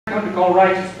come to call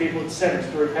righteous people and sinners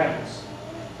to repentance.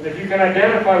 And if you can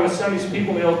identify with some of these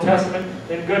people in the Old Testament,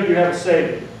 then good, you have a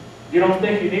Savior. If you don't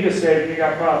think you need a Savior, you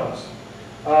got problems.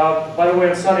 By the way,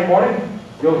 on Sunday morning,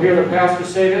 you'll hear the pastor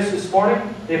say this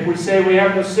morning. If we say we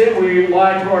have no sin, we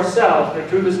lie to ourselves. The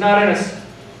truth is not in us.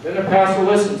 Then the pastor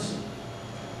listens.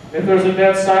 If there's a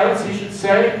dead silence, he should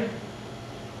say,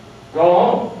 go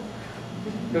home.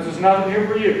 Because there's nothing here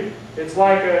for you. It's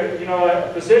like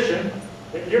a physician.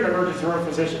 You're an emergency room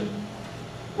physician.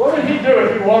 What would he do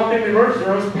if he walked in the emergency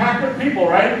room? It's packed with people,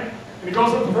 right? And he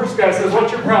goes up to the first guy and says,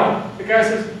 what's your problem? The guy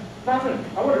says, nothing.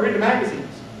 I want to read the magazines.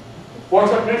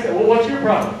 Walks up next and says, well, what's your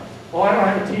problem? Well, I don't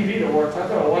have a TV that works. I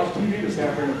thought I'll watch TV this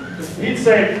afternoon. He'd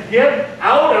say, get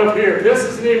out of here. This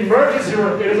is an emergency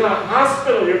room. It is a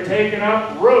hospital. You're taking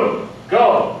up room.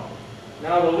 Go.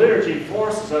 Now the liturgy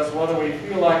forces us whether we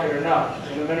feel like it or not.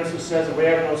 And the minister says that we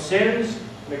have no sins.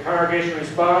 And the congregation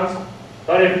responds,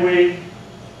 but if we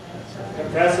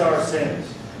confess our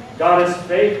sins, God is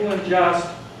faithful and just.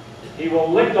 He will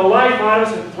lick the life out of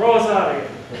us and throw us out of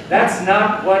here. That's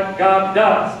not what God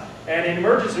does. And an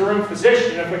emergency room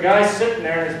physician, if a guy's sitting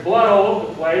there and there's blood all over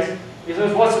the place, he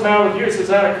says, what's the matter with you? He says,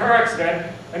 I had a car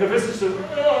accident. And the physician says,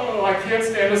 oh, I can't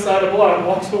stand this side of blood, and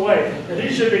walks away. And he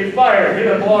should be fired. He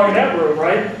doesn't belong in that room,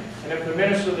 right? And if the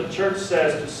minister of the church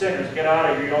says to sinners, get out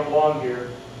of here, you don't belong here.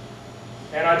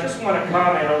 And I just want to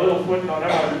comment, a little footnote,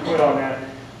 I want to put on that.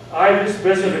 I just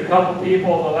visited a couple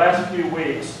people in the last few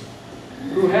weeks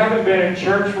who haven't been in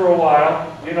church for a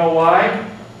while. You know why?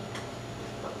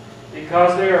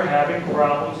 Because they are having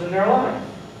problems in their life.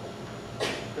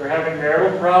 They're having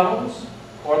marital problems,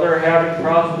 or they're having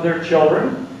problems with their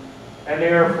children, and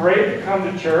they are afraid to come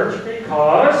to church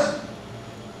because,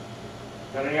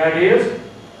 got any ideas?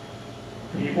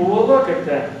 People will look at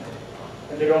them,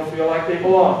 and they don't feel like they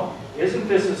belong. Isn't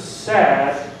this a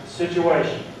sad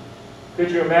situation? Could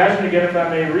you imagine, again, if I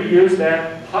may reuse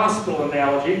that hospital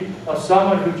analogy of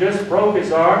someone who just broke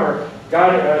his arm or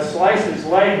got sliced his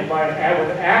leg with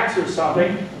an axe or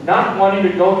something, not wanting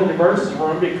to go to the emergency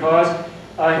room because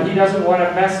he doesn't want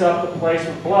to mess up the place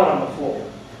with blood on the floor.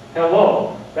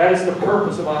 Hello, that is the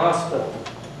purpose of a hospital.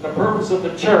 The purpose of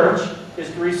the church is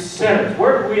to reach sinners.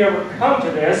 Where do we ever come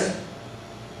to this?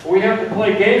 We have to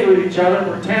play games with each other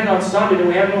and pretend on Sunday that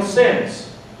we have no sins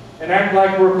and act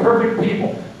like we're perfect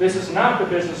people. This is not the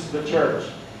business of the church.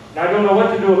 And I don't know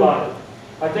what to do about it.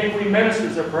 I think we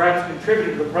ministers have perhaps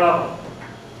contributed to the problem,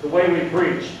 the way we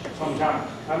preach sometimes.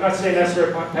 I'm not saying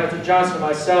necessarily Pastor Johnson and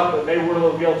myself, but maybe we're a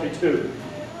little guilty too.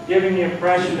 Giving the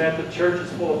impression that the church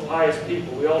is full of pious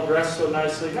people. We all dress so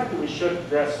nicely. Not that we shouldn't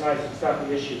dress nice, it's not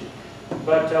the issue.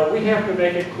 But we have to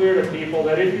make it clear to people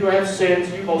that if you have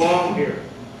sins, you belong here.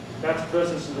 That's the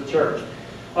business of the church.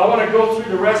 I want to go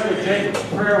through the rest of Jacob's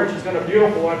prayer, which is kind of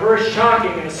beautiful and very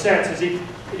shocking in a sense, as he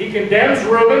condemns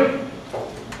Reuben,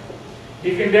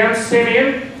 he condemns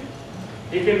Simeon,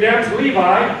 he condemns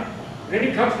Levi, and then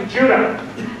he comes to Judah.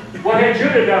 What had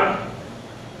Judah done?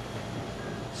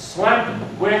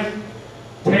 Slept with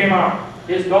Tamar,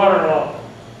 his daughter-in-law.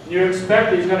 You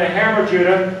expect he's going to hammer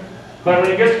Judah, but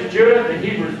when he gets to Judah, the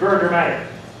Hebrew is very dramatic.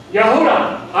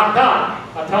 Yehuda, Atah,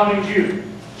 Atah means you.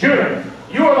 Judah,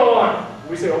 you are the one.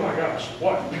 We say, oh my gosh,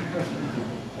 what?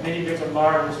 And then he gives a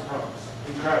marvelous promise.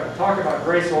 Incredible. Talk about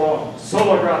grace alone.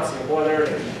 Sola gratia. Boy, there it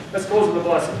is. Let's close with a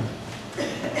blessing.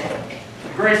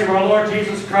 The grace of our Lord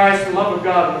Jesus Christ, the love of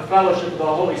God, and the fellowship of the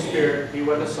Holy Spirit be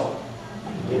with us all.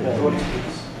 Amen.